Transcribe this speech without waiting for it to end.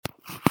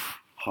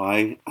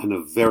Hi, and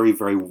a very,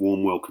 very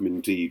warm welcome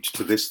indeed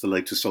to this, the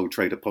latest Soul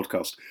Trader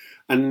podcast.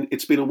 And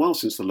it's been a while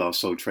since the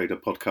last Soul Trader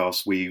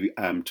podcast. We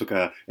took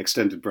an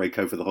extended break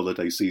over the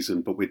holiday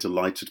season, but we're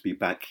delighted to be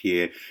back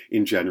here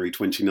in January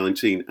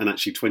 2019. And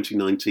actually,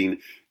 2019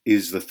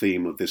 is the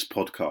theme of this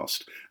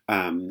podcast.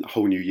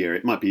 Whole new year.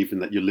 It might be even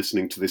that you're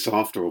listening to this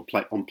after or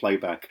on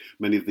playback.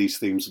 Many of these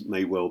themes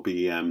may well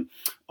be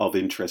of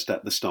interest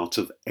at the start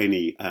of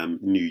any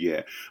new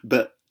year.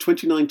 But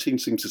 2019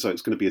 seems as though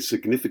it's going to be a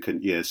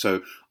significant year.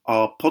 So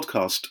our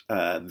podcast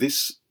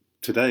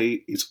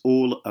today is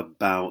all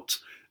about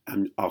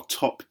our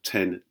top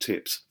 10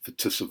 tips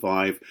to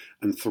survive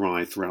and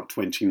thrive throughout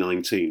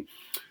 2019.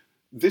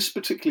 This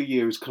particular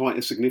year is quite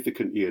a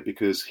significant year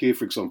because here,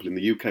 for example, in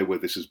the UK where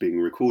this is being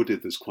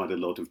recorded, there's quite a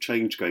lot of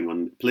change going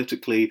on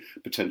politically,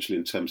 potentially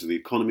in terms of the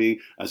economy,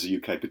 as the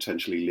UK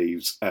potentially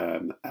leaves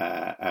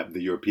the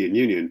European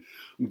Union.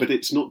 But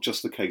it's not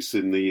just the case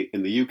in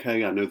the UK.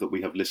 I know that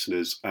we have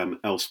listeners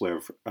elsewhere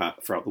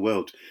throughout the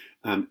world.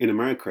 In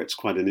America, it's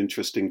quite an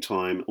interesting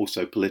time,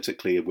 also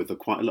politically, with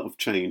quite a lot of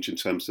change in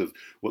terms of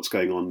what's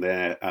going on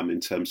there, in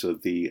terms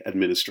of the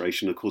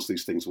administration. Of course,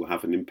 these things will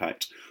have an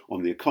impact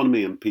on the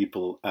economy and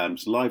people's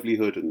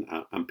livelihood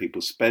and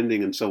people's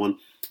spending and so on.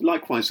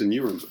 Likewise, in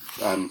Europe,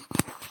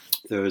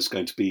 there is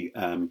going to be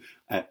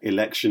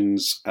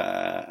elections,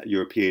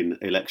 European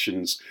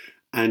elections,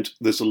 and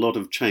there's a lot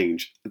of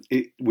change.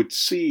 It would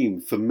seem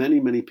for many,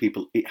 many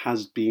people, it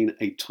has been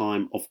a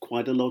time of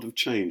quite a lot of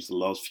change the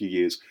last few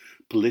years,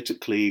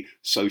 politically,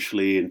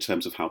 socially, in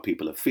terms of how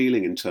people are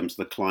feeling, in terms of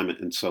the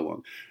climate and so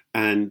on.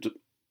 And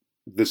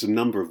there's a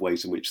number of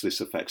ways in which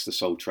this affects the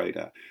soul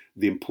trader.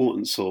 The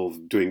importance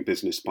of doing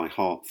business by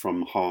heart,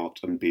 from heart,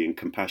 and being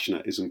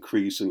compassionate is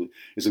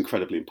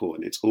incredibly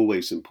important. It's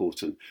always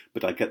important,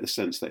 but I get the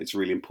sense that it's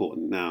really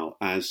important now,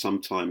 as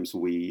sometimes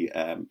we,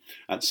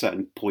 at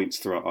certain points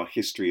throughout our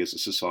history as a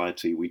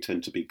society, we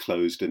tend to be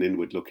closed and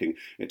inward-looking.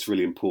 It's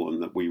really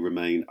important that we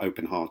remain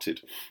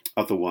open-hearted.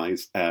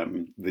 Otherwise,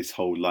 this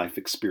whole life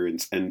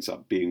experience ends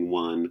up being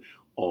one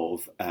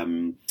of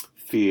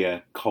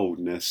fear,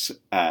 coldness,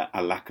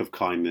 a lack of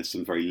kindness,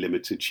 and very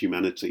limited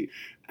humanity.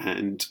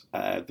 And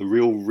the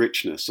real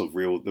richness of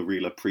the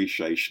real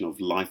appreciation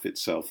of life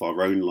itself,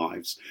 our own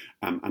lives,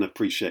 and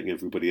appreciating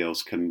everybody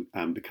else can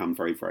become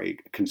very, very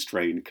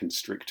constrained,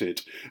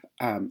 constricted.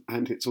 And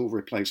it's all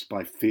replaced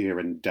by fear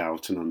and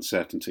doubt and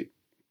uncertainty.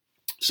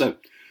 So,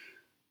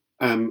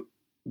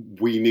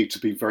 we need to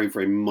be very,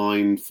 very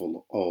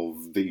mindful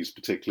of these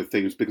particular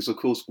things because, of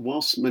course,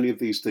 whilst many of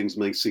these things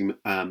may seem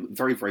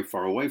very, very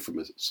far away from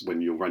us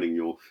when you're running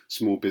your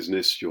small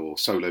business, your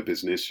solo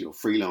business, your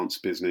freelance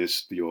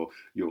business, your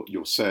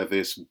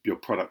service, your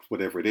product,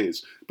 whatever it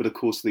is, but of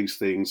course these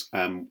things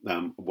that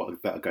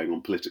are going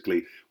on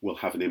politically will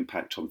have an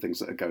impact on things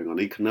that are going on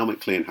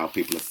economically and how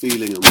people are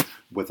feeling and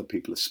whether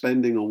people are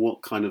spending or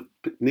what kind of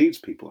needs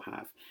people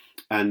have.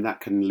 And that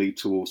can lead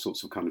to all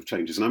sorts of kind of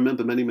changes. And I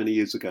remember many, many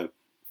years ago,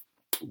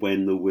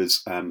 when there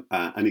was an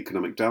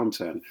economic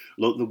downturn,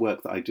 a lot of the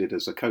work that I did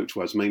as a coach,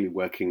 where I was mainly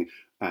working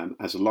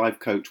as a life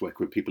coach,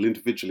 working with people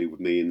individually with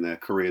me in their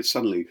careers,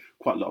 suddenly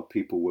quite a lot of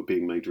people were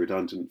being made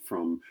redundant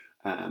from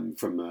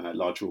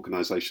larger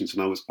organisations,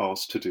 and I was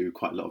asked to do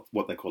quite a lot of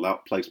what they call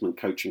outplacement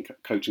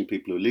coaching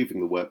people who are leaving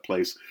the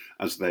workplace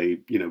as they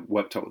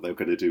worked out what they were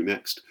going to do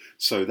next.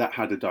 So that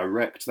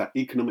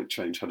economic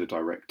change had a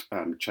direct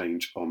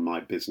change on my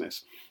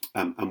business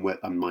and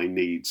my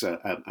needs,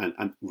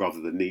 and rather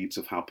the needs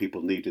of how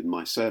people needed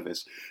my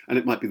service. And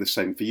it might be the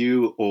same for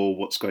you, or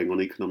what's going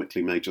on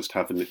economically may just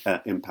have an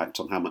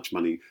impact on how much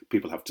money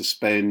people have to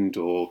spend,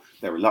 or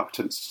their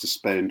reluctance to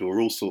spend,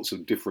 or all sorts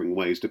of differing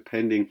ways,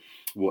 depending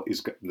what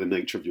is the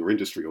nature of your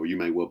industry. Or you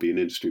may well be an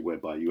industry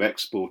whereby you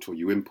export or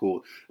you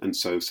import, and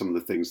so some of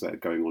the things that are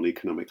going on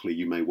economically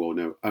you may well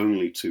know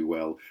only too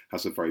well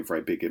has a very,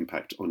 very big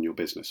impact on your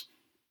business.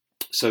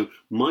 So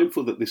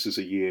mindful that this is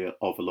a year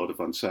of a lot of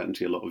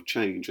uncertainty, a lot of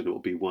change, and it will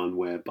be one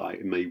whereby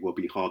it may well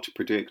be hard to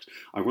predict.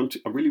 I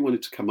really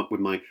wanted to come up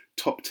with my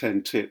top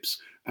 10 tips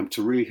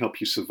to really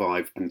help you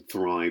survive and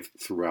thrive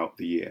throughout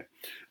the year.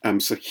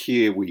 So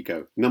here we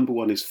go. Number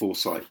one is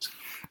foresight.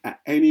 At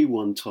any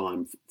one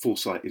time,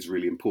 foresight is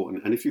really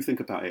important. And if you think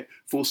about it,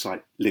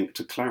 foresight linked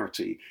to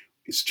clarity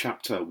is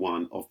chapter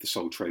 1 of the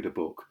Soul Trader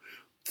book.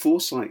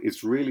 Foresight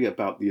is really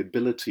about the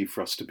ability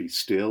for us to be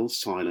still,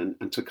 silent,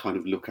 and to kind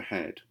of look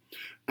ahead.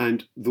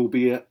 And there'll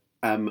be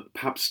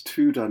perhaps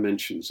two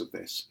dimensions of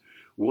this.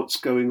 What's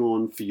going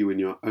on for you in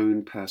your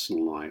own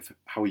personal life?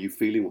 How are you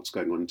feeling? What's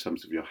going on in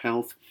terms of your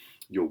health,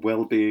 your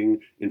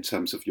well-being, in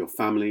terms of your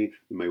family?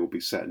 There may well be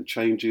certain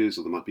changes,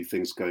 or there might be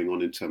things going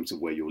on in terms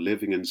of where you're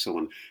living and so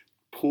on.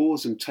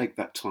 Pause and take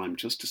that time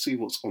just to see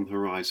what's on the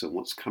horizon,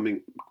 what's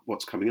coming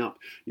up.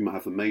 You might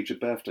have a major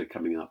birthday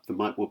coming up. There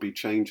might well be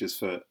changes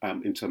for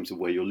in terms of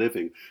where you're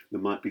living. There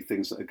might be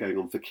things that are going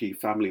on for key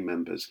family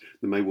members.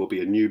 There may well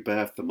be a new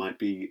birth. There might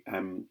be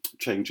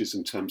changes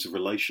in terms of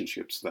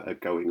relationships that are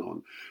going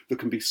on. There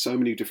can be so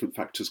many different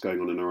factors going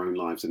on in our own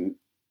lives, and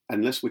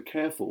unless we're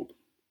careful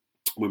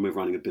when we're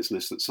running a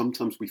business, that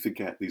sometimes we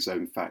forget these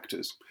own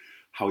factors.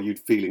 How are you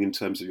feeling in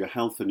terms of your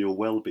health and your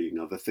well-being?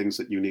 Are there things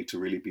that you need to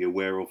really be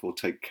aware of or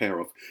take care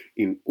of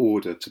in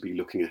order to be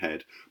looking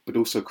ahead? But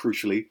also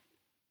crucially,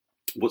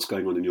 what's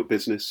going on in your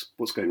business,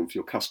 what's going on for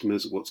your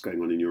customers, what's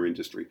going on in your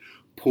industry.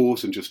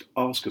 Pause and just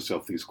ask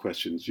yourself these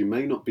questions. You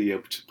may not be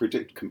able to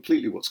predict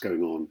completely what's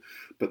going on,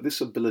 but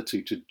this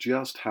ability to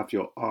just have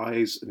your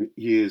eyes and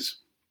ears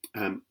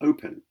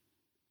open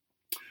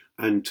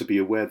and to be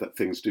aware that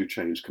things do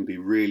change can be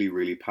really,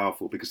 really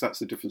powerful, because that's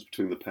the difference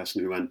between the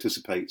person who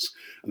anticipates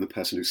and the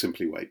person who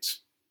simply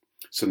waits.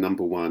 So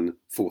number one,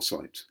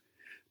 foresight.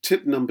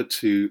 Tip number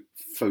two,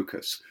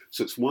 focus.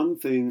 So it's one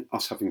thing,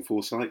 us having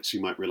foresights, you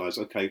might realize,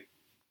 okay,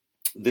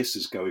 this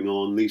is going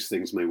on, these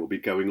things may well be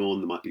going on,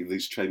 there might be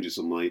these changes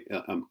on my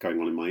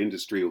going on in my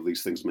industry, or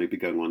these things may be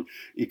going on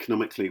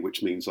economically,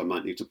 which means I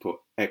might need to put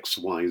X,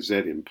 Y, Z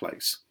in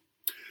place.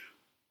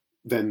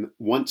 Then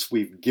once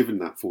we've given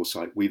that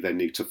foresight, we then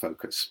need to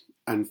focus.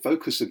 And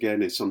focus,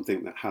 again, is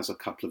something that has a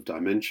couple of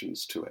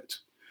dimensions to it.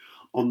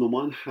 On the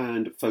one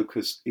hand,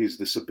 focus is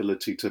this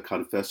ability to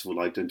kind of first of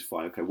all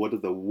identify, okay, what are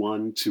the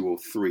 1, 2, or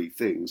 3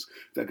 things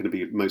that are going to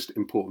be most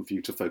important for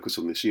you to focus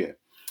on this year?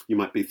 You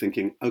might be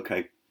thinking,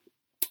 okay,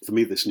 for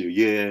me this new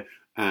year,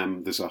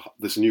 there's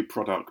a new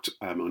product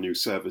or new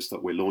service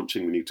that we're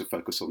launching. We need to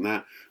focus on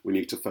that. We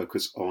need to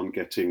focus on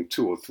getting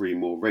 2 or 3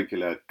 more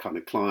regular kind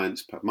of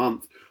clients per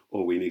month,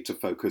 or we need to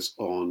focus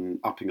on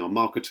upping our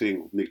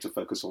marketing, or need to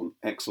focus on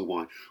X or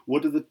Y.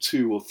 What are the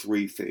 2 or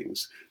 3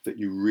 things that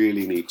you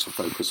really need to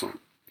focus on?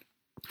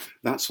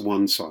 That's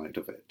one side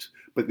of it.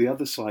 But the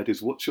other side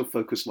is, what's your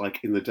focus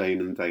like in the day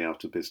in and day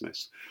out of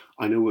business?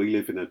 I know we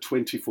live in a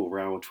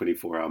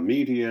 24-hour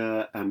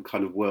media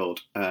kind of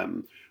world,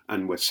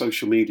 and where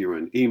social media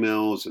and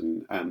emails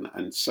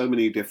and so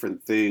many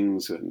different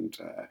things, and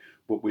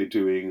what we're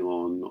doing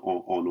on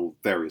all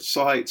various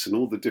sites, and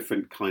all the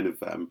different kind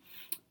of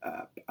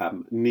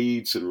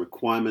needs and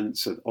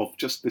requirements of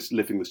just this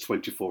living this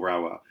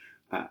 24-hour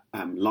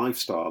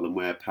lifestyle, and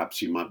where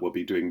perhaps you might well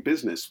be doing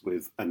business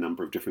with a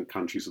number of different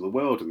countries in the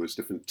world, and there's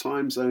different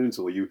time zones,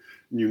 or you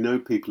know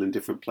people in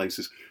different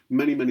places.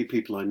 Many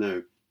people I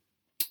know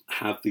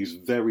have these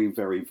very,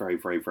 very, very,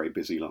 very, very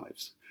busy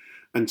lives.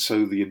 And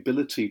so the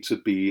ability to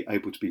be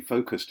able to be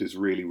focused is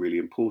really, really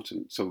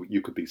important. So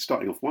you could be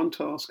starting off one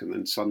task, and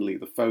then suddenly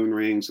the phone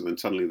rings, and then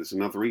suddenly there's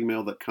another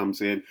email that comes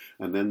in,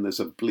 and then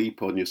there's a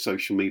bleep on your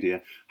social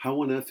media.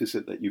 How on earth is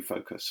it that you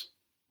focus?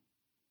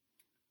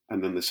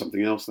 And then there's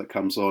something else that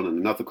comes on, and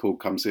another call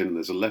comes in, and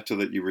there's a letter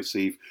that you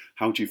receive.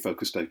 How do you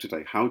focus day to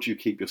day? How do you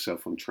keep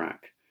yourself on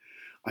track?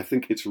 I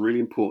think it's really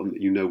important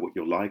that you know what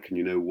you're like, and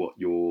you know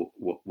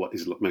what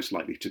is most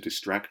likely to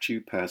distract you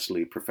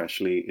personally,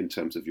 professionally, in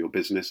terms of your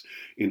business,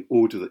 in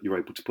order that you're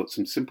able to put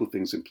some simple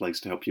things in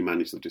place to help you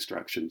manage the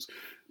distractions.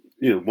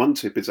 One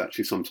tip is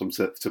actually sometimes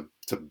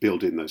to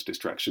build in those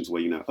distractions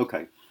where,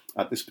 okay,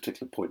 at this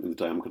particular point in the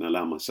day, I'm going to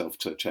allow myself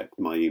to check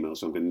my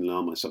emails, I'm going to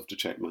allow myself to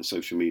check my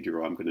social media,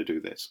 or I'm going to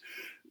do this.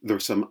 There are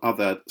some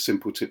other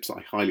simple tips that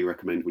I highly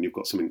recommend when you've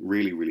got something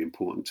really, really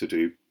important to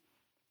do.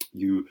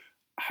 You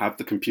have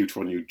the computer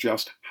on, you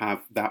just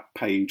have that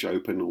page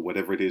open, or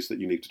whatever it is that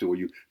you need to do, or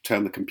you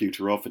turn the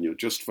computer off and you're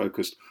just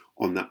focused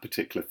on that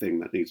particular thing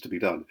that needs to be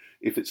done.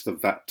 If it's the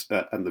VAT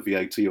and the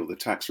VAT or the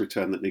tax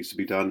return that needs to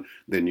be done,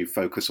 then you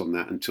focus on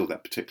that until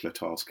that particular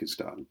task is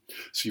done.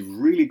 So you've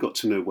really got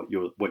to know what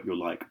you're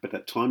like. But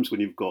at times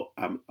when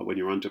when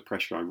you're under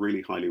pressure, I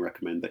really highly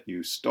recommend that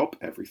you stop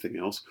everything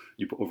else,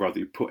 you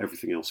put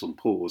everything else on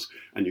pause,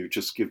 and you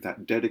just give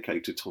that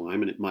dedicated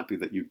time. And it might be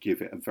that you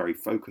give it a very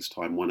focused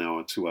time, 1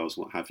 hour, 2 hours,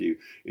 what have you,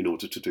 in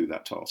order to do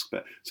that task.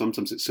 But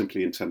sometimes it's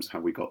simply in terms of how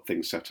we got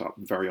things set up.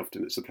 Very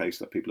often it's the case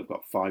that people have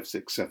got 5,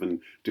 6, 7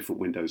 different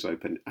windows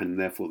open, and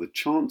therefore the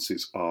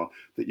chances are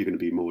that you're going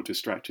to be more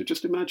distracted.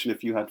 Just imagine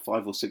if you had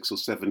 5 or 6 or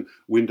 7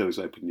 windows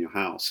open in your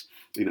house,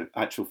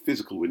 actual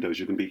physical windows.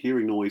 You're going to be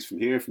hearing noise from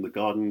here, from the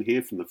garden,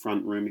 here from the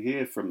front room,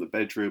 here from the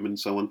bedroom, and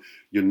so on.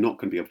 You're not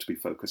going to be able to be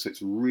focused. So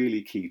it's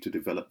really key to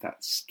develop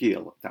that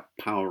skill, that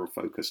power of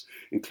focus,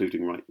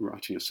 including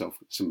writing yourself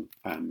some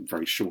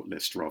very short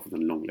list rather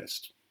than long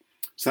list.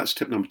 So that's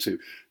tip number 2.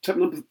 Tip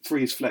number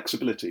 3 is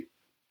flexibility.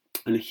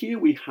 And here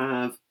we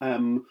have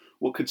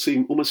what could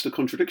seem almost a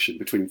contradiction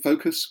between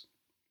focus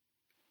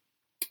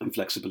and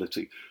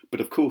flexibility. But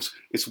of course,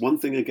 it's one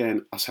thing,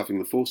 again, us having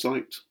the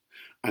foresight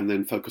and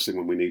then focusing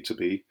when we need to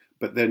be.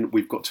 But then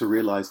we've got to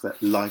realize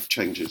that life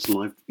changes.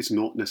 Life is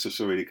not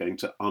necessarily going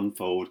to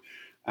unfold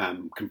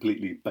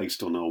completely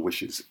based on our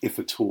wishes, if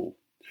at all.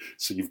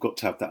 So you've got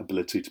to have that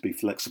ability to be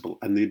flexible.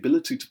 And the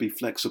ability to be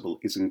flexible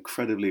is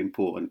incredibly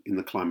important in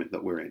the climate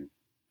that we're in.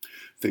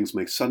 Things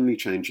may suddenly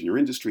change in your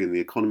industry and the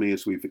economy,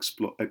 as we've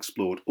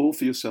explored, all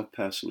for yourself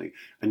personally.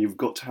 And you've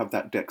got to have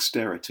that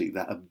dexterity,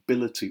 that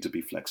ability to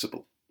be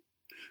flexible.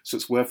 So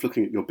it's worth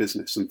looking at your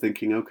business and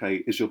thinking,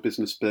 okay, is your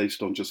business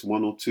based on just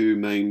 1 or 2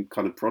 main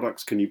kind of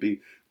products? Can you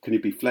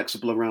be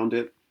flexible around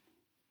it?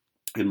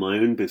 In my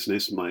own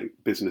business, my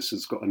business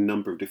has got a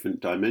number of different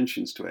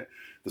dimensions to it.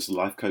 There's the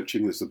life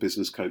coaching, there's the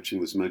business coaching,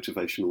 there's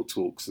motivational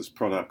talks, there's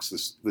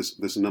products,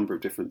 there's a number of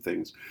different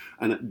things.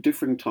 And at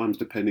different times,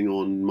 depending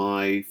on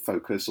my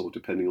focus or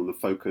depending on the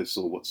focus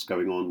or what's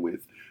going on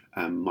with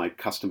my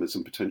customers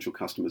and potential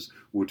customers,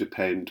 will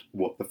depend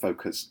what the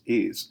focus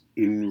is.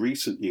 In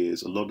recent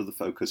years, a lot of the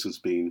focus has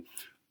been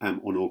on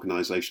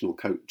organisational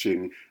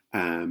coaching,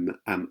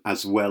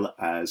 as well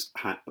as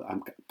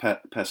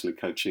personally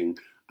coaching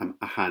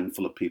a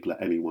handful of people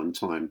at any one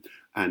time,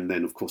 and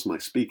then of course my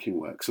speaking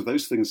work. So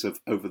those things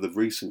have over the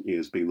recent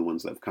years been the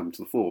ones that have come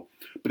to the fore,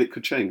 but it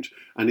could change.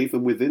 And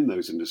even within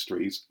those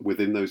industries,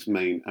 within those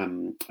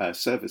main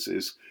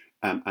services,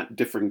 at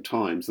different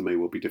times there may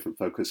well be different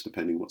focus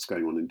depending what's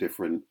going on in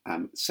different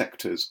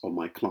sectors or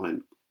my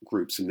client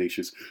groups and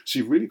niches. So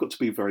you've really got to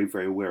be very,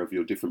 very aware of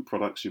your different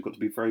products. You've got to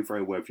be very,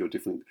 very aware of your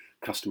different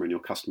customer and your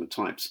customer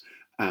types,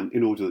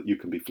 in order that you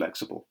can be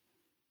flexible.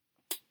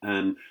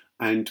 And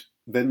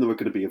then there are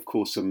going to be, of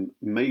course, some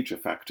major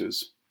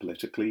factors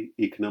politically,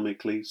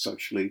 economically,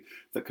 socially,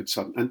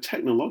 and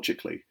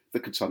technologically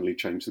that could suddenly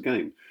change the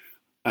game.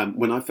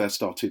 When I first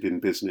started in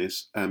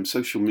business,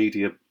 social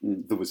media,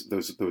 there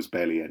was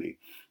barely any.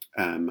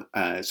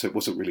 So it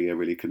wasn't really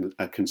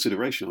a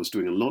consideration. I was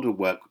doing a lot of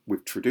work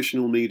with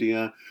traditional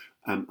media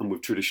and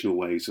with traditional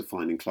ways of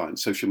finding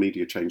clients. Social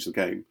media changed the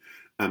game.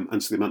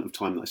 And so the amount of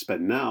time that I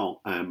spend now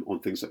on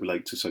things that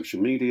relate to social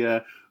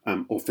media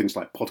or things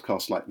like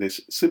podcasts like this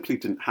simply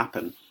didn't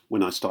happen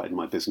when I started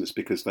my business,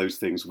 because those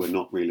things were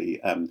not really,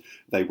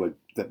 they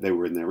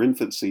were in their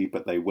infancy,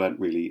 but they weren't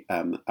really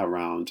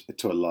around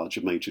to a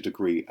larger major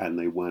degree, and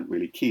they weren't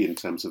really key in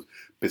terms of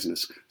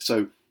business.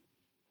 So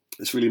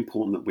it's really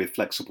important that we're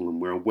flexible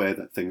and we're aware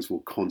that things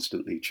will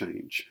constantly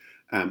change.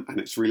 And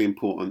it's really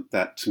important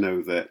to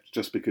know that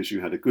just because you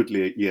had a good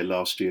year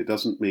last year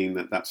doesn't mean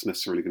that that's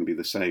necessarily going to be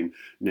the same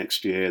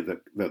next year.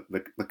 That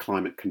the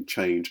climate can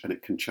change, and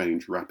it can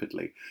change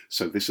rapidly.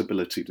 So this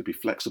ability to be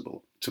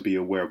flexible, to be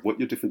aware of what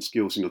your different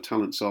skills and your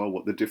talents are,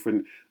 what the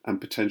different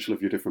potential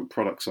of your different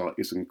products are,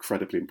 is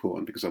incredibly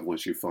important, because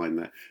otherwise you find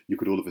that you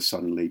could all of a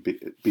sudden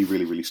be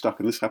really, really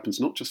stuck. And this happens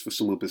not just for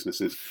small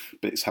businesses,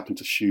 but it's happened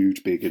to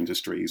huge, big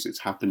industries.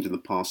 It's happened in the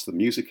past to the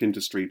music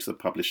industry, to the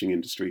publishing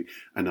industry,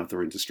 and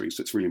other industries.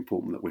 So it's really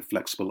important that we're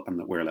flexible and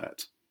that we're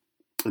alert.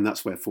 And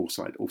that's where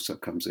foresight also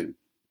comes in.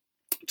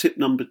 Tip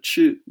number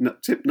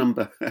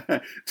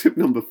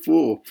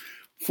 4,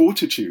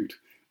 fortitude.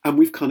 And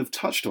we've kind of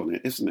touched on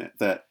it, isn't it?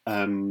 That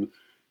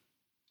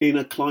in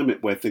a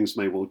climate where things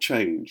may well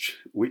change,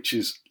 which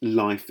is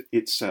life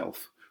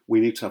itself, we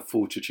need to have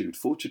fortitude.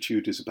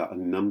 Fortitude is about a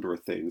number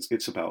of things.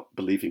 It's about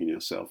believing in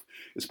yourself.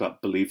 It's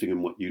about believing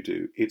in what you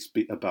do. It's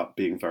about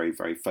being very,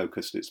 very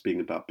focused. It's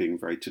about being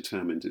very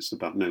determined. It's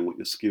about knowing what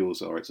your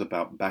skills are. It's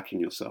about backing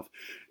yourself.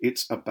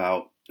 It's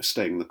about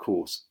staying the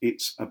course.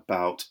 It's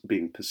about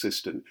being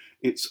persistent.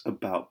 It's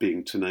about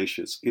being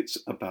tenacious. It's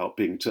about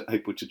being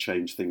able to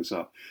change things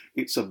up.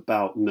 It's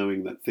about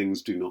knowing that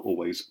things do not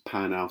always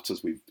pan out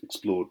as we've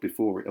explored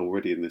before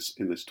already in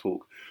this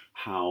talk,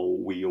 how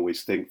we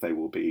always think they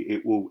will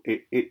be.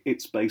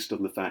 It's based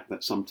on the fact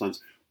that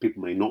sometimes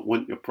people may not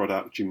want your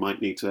product.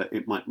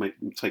 It might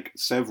take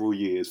several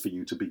years for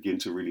you to begin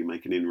to really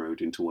make an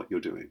inroad into what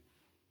you're doing.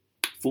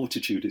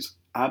 Fortitude is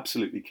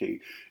absolutely key.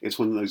 It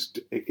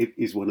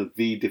is one of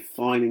the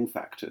defining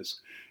factors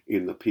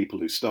in the people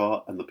who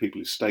start and the people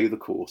who stay the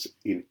course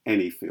in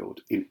any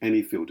field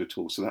at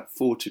all. So that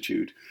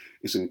fortitude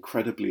is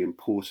incredibly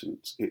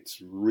important.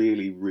 It's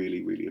really,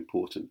 really, really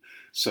important.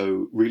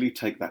 So really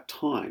take that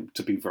time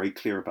to be very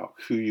clear about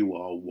who you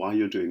are, why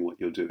you're doing what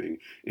you're doing,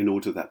 in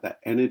order that that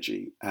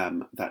energy,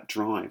 that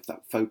drive,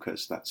 that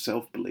focus, that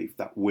self-belief,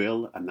 that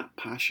will and that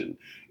passion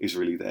is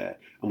really there.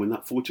 And when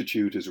that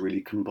fortitude is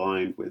really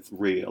combined with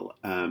real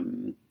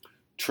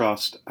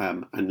trust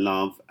and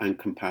love and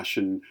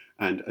compassion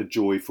and a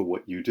joy for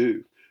what you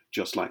do,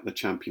 just like the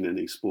champion in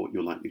any sport,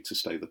 you're likely to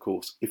stay the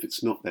course. If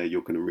it's not there,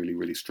 you're going to really,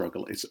 really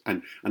struggle.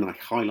 And I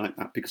highlight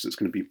that because it's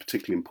going to be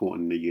particularly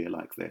important in a year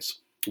like this,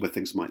 where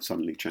things might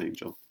suddenly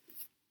change.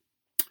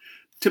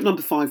 Tip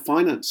number 5,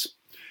 finance.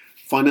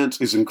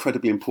 Finance is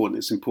incredibly important.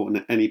 It's important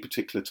at any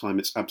particular time.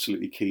 It's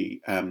absolutely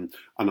key. And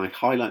I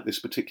highlight this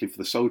particularly for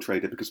the sole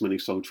trader, because many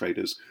sole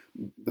traders,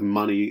 the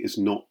money is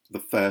not the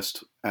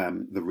first,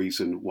 the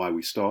reason why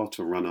we start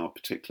or run our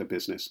particular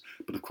business.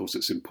 But of course,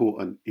 it's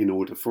important in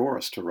order for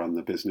us to run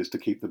the business, to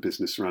keep the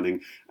business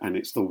running. And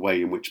it's the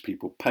way in which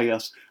people pay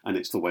us, and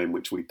it's the way in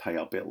which we pay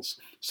our bills.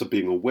 So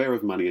being aware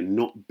of money and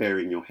not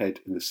burying your head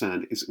in the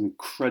sand is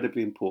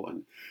incredibly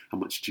important. How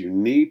much do you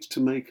need to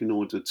make in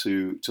order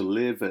to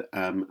live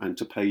and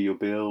to pay your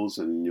bills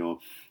and your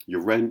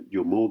rent,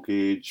 your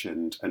mortgage,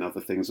 and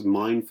other things?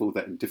 Mindful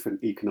that in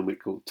different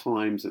economical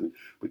times and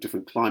with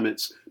different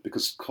climates,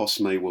 because costs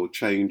may well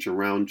change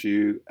around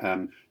you,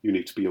 you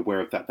need to be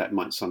aware of that. That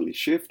might suddenly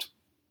shift.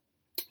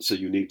 So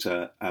you need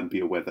to be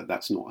aware that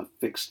that's not a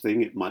fixed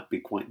thing. It might be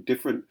quite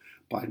different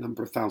by a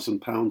number of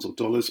 £1,000 or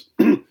dollars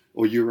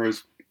or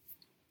euros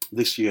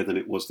this year than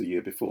it was the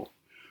year before.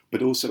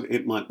 But also,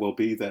 it might well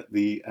be that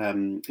the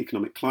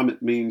economic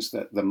climate means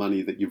that the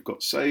money that you've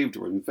got saved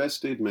or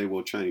invested may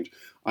well change.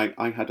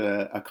 I had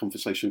a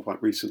conversation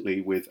quite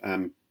recently with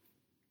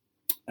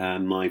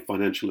my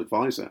financial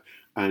advisor,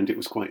 and it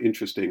was quite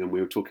interesting. And we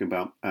were talking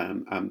about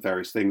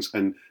various things,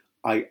 and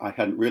I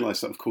hadn't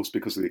realised that, of course,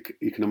 because of the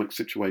economic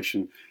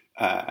situation,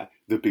 there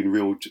have been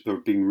real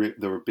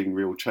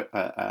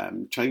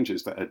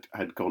changes that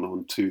had gone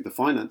on to the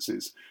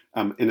finances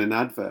in an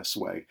adverse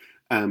way.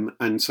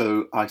 And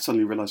so I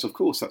suddenly realised, of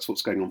course, that's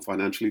what's going on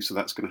financially. So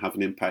that's going to have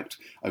an impact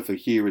over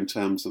here in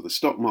terms of the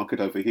stock market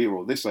over here,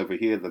 or this over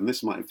here. Then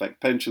this might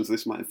affect pensions.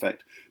 This might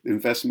affect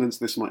investments.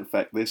 This might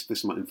affect this.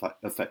 This might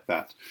affect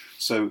that.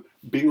 So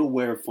being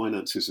aware of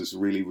finances is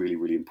really, really,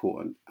 really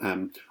important.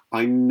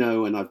 I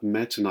know, and I've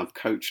met and I've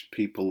coached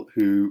people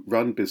who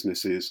run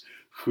businesses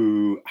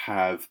who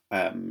have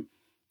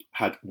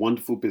had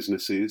wonderful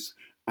businesses,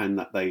 and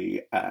that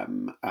they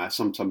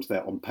sometimes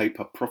they're on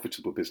paper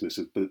profitable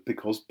businesses, but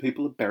because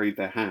people have buried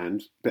their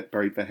head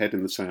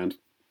in the sand,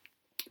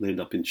 they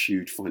end up in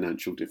huge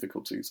financial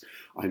difficulties.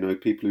 I know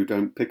people who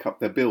don't pick up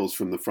their bills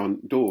from the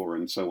front door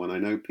and so on. I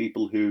know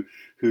people who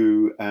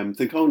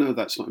think, oh no,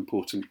 that's not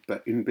important,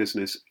 but in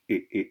business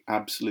it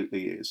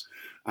absolutely is.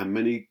 And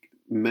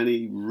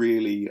many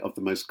really of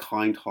the most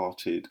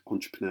kind-hearted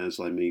entrepreneurs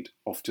I meet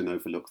often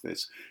overlook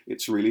this.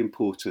 It's really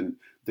important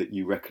that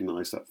you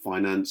recognize that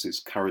finance is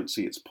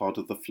currency, it's part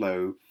of the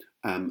flow,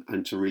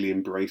 and to really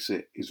embrace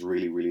it is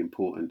really, really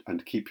important, and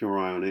to keep your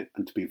eye on it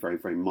and to be very,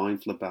 very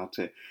mindful about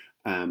it.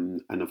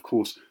 And of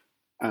course,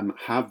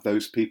 have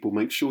those people,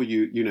 make sure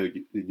you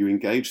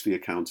engage the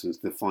accountants,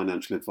 the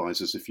financial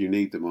advisors if you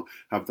need them, or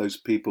have those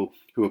people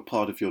who are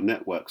part of your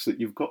network, so that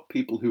you've got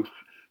people who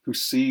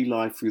see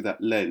life through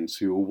that lens,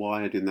 who are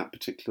wired in that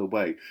particular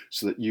way,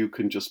 so that you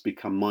can just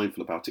become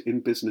mindful about it. In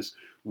business,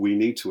 we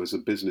need to, as a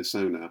business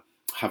owner,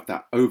 have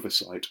that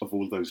oversight of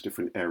all those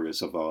different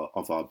areas of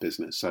our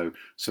business. So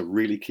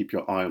really keep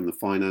your eye on the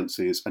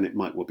finances, and it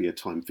might well be a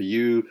time for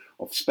you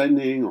of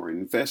spending or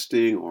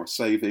investing or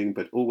saving,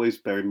 but always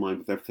bear in mind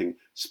with everything,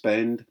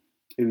 spend,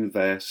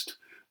 invest,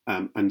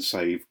 and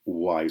save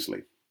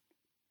wisely.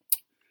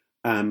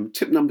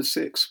 Tip number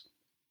 6,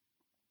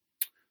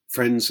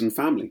 friends and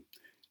family.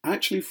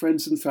 Actually,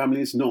 friends and family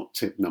is not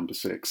tip number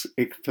 6.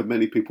 It, for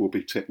many people, will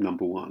be tip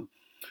number 1.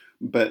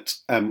 But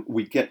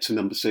we get to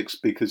number 6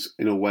 because,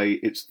 in a way,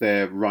 it's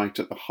there right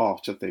at the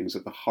heart of things,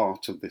 at the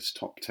heart of this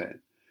top 10.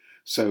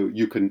 So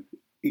you can,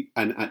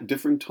 and at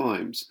different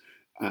times,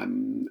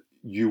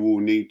 you will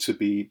need to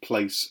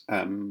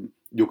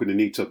you're going to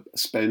need to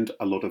spend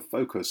a lot of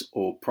focus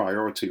or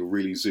priority, or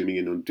really zooming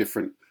in on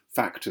different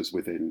factors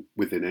within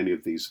any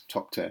of these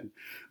top 10.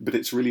 But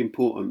it's really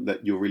important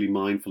that you're really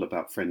mindful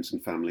about friends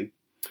and family,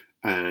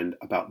 and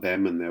about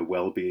them and their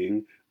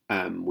well-being.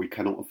 We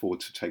cannot afford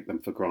to take them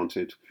for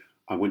granted.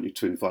 I want you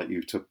to invite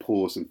you to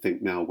pause and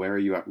think now, where are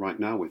you at right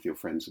now with your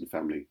friends and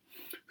family?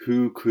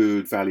 Who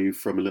could value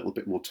from a little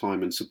bit more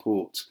time and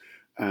support?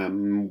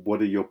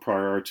 What are your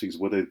priorities?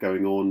 What are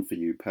going on for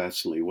you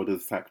personally? What are the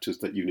factors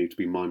that you need to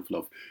be mindful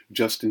of?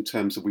 Just in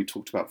terms of, we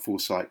talked about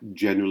foresight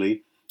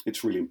generally,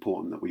 it's really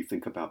important that we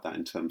think about that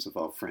in terms of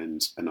our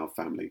friends and our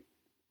family.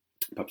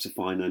 Perhaps a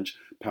finance,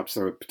 perhaps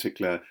there are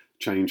particular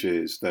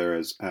changes, there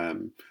is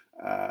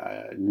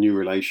new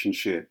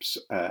relationships,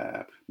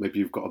 maybe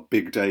you've got a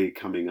big day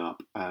coming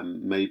up,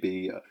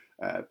 maybe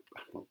the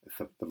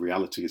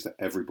reality is that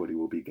everybody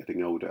will be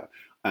getting older.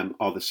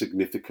 Are the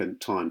significant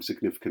times,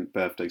 significant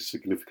birthdays,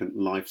 significant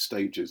life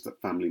stages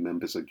that family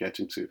members are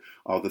getting to,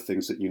 are the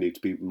things that you need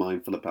to be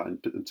mindful about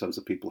in terms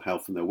of people's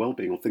health and their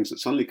well-being, or things that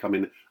suddenly come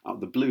in out of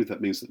the blue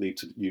that means that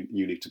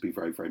you need to be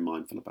very, very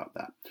mindful about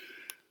that.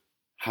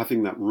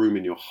 Having that room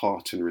in your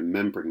heart and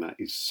remembering that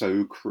is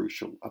so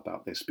crucial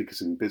about this,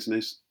 because in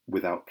business,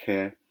 without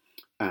care,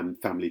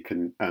 family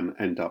can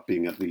end up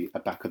being at the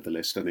back of the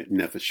list, and it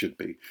never should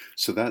be.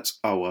 So that's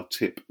our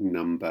tip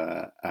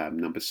number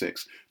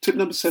 6. Tip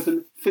number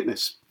 7,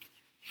 fitness.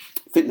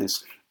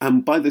 Fitness.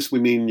 And by this we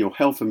mean your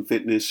health and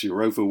fitness,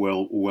 your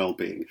overall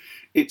well-being.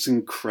 It's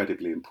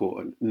incredibly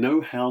important.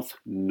 No health,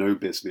 no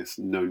business,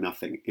 no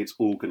nothing. It's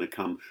all going to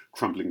come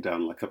crumbling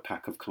down like a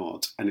pack of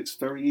cards. And it's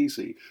very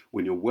easy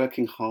when you're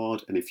working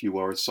hard, and if you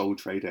are a sole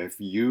trader, if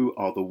you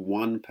are the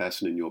one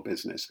person in your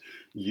business,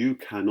 you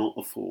cannot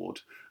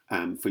afford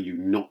for you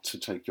not to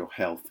take your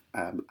health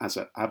as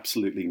an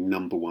absolutely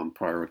number 1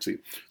 priority.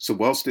 So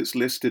whilst it's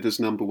listed as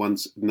number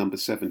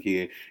 7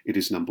 here, it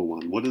is number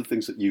 1. What are the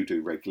things that you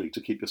do regularly to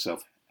keep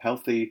yourself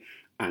healthy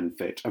and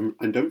fit?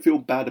 And don't feel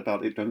bad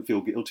about it, don't feel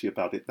guilty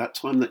about it. That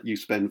time that you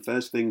spend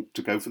first thing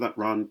to go for that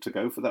run, to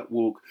go for that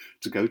walk,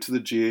 to go to the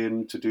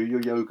gym, to do your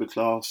yoga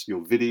class,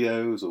 your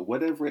videos, or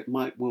whatever it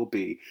might well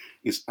be,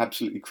 is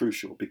absolutely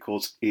crucial,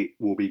 because it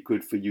will be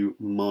good for you,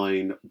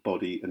 mind,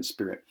 body and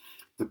spirit.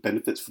 The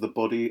benefits for the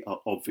body are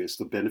obvious.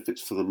 The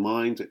benefits for the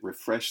mind, it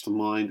refreshes the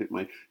mind. It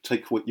may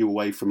take you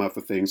away from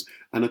other things.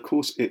 And of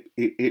course,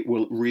 it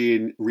will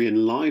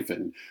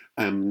re-enliven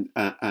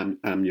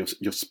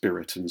your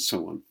spirit and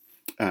so on.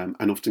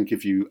 and often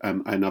give you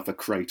another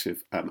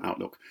creative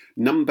outlook.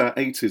 Number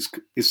 8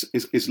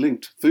 is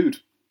linked: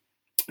 food.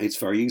 It's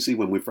very easy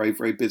when we're very,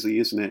 very busy,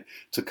 isn't it,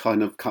 to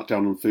kind of cut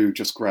down on food,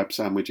 just grab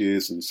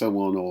sandwiches and so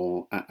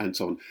on, and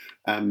so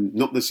on.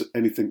 Not there's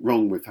anything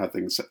wrong with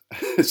having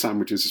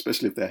sandwiches,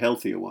 especially if they're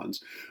healthier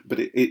ones, but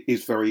it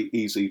is very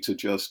easy to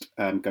just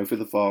go for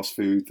the fast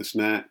food, the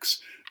snacks,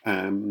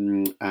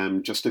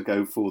 just to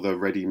go for the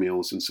ready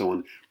meals and so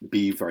on.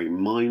 Be very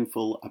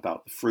mindful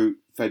about the fruit,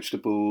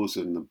 vegetables,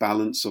 and the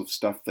balance of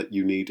stuff that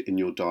you need in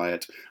your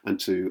diet, and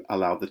to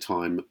allow the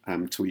time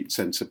to eat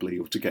sensibly,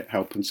 or to get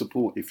help and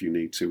support if you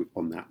need to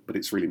on that. But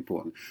it's really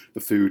important. The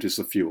food is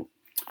the fuel.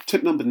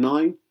 Tip number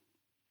 9,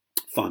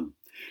 fun.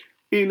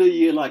 In a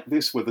year like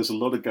this, where there's a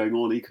lot of going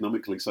on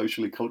economically,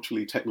 socially,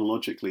 culturally,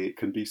 technologically, it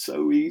can be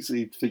so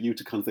easy for you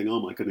to kind of think,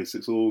 oh my goodness,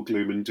 it's all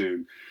gloom and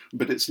doom.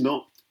 But it's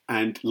not.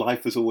 And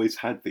life has always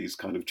had these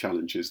kind of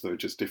challenges. There are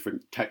just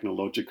different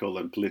technological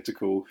and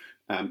political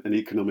and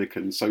economic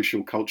and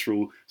social,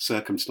 cultural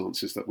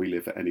circumstances that we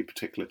live at any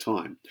particular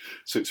time.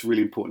 So it's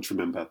really important to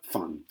remember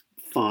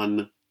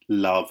fun,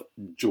 love,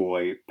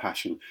 joy,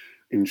 passion.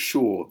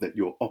 Ensure that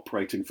you're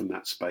operating from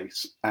that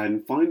space,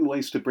 and find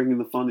ways to bring in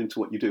the fun into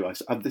what you do. I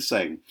have this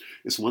saying: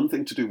 it's one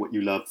thing to do what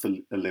you love for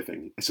a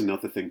living. It's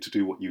another thing to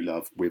do what you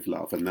love with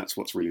love. And that's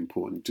what's really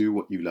important. Do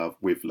what you love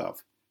with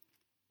love.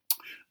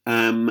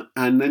 And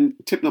then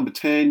tip number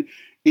 10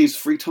 is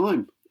free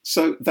time.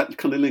 So that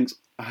kind of links.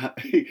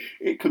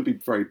 It can be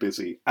very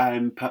busy,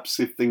 and perhaps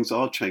if things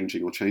are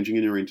changing, or changing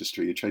in your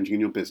industry, you're changing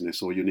in your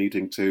business, or you're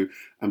needing to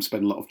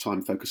spend a lot of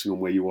time focusing on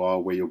where you are,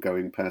 where you're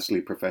going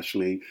personally,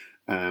 professionally,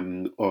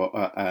 or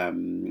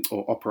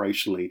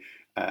operationally,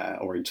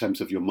 or in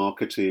terms of your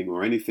marketing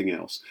or anything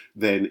else,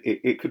 then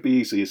it could be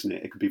easy, isn't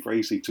it? It could be very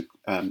easy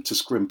to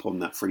scrimp on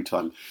that free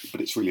time, but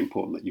it's really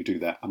important that you do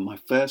that. And my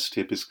first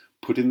tip is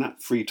put in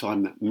that free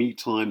time, that me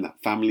time,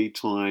 that family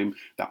time,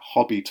 that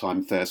hobby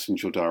time first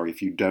into your diary. If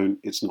you don't,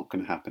 it's not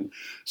going to happen.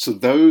 So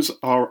those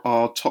are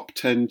our top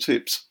 10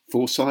 tips: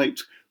 foresight,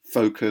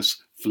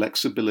 focus,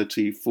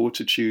 flexibility,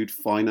 fortitude,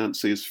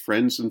 finances,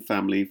 friends and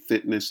family,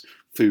 fitness,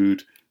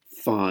 food,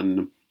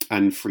 fun,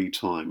 and free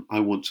time. I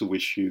want to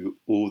wish you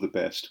all the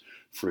best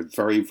for a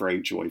very,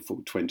 very joyful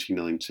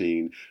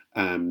 2019.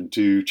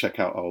 Do check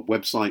out our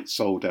website,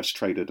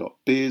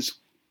 soul-trader.biz.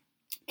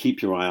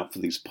 Keep your eye out for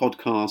these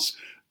podcasts.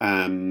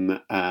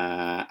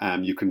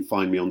 You can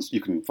find me,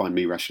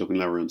 Rashid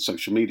Ogumiloro, on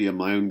social media,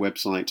 my own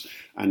website.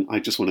 And I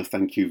just want to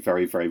thank you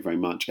very, very, very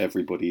much,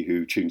 everybody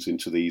who tunes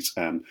into these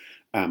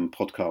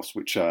podcasts,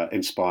 which are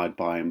inspired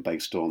by and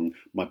based on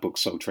my book,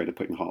 Soul Trader: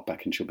 Putting Heart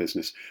Back into Your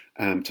Business.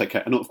 Take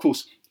care. And of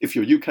course, if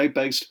you're UK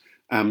based,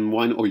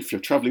 or if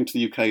you're traveling to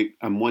the UK,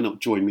 why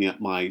not join me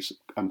at my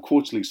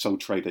quarterly Soul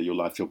Trader: Your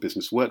Life, Your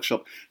Business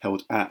workshop,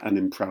 held at and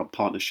in proud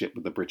partnership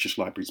with the British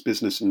Library's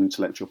Business and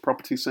Intellectual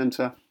Property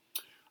Centre,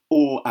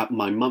 or at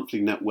my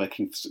monthly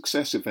Networking for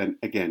Success event,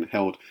 again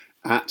held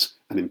at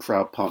and in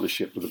proud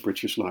partnership with the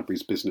British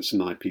Library's Business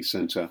and IP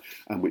Centre,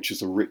 which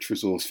is a rich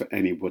resource for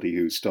anybody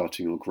who's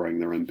starting or growing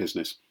their own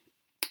business.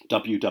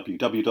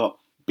 www.bl.uk/BIPC.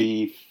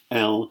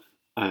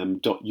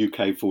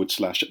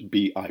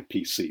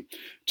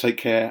 Take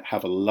care.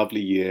 Have a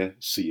lovely year.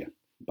 See ya.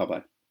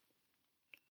 Bye-bye.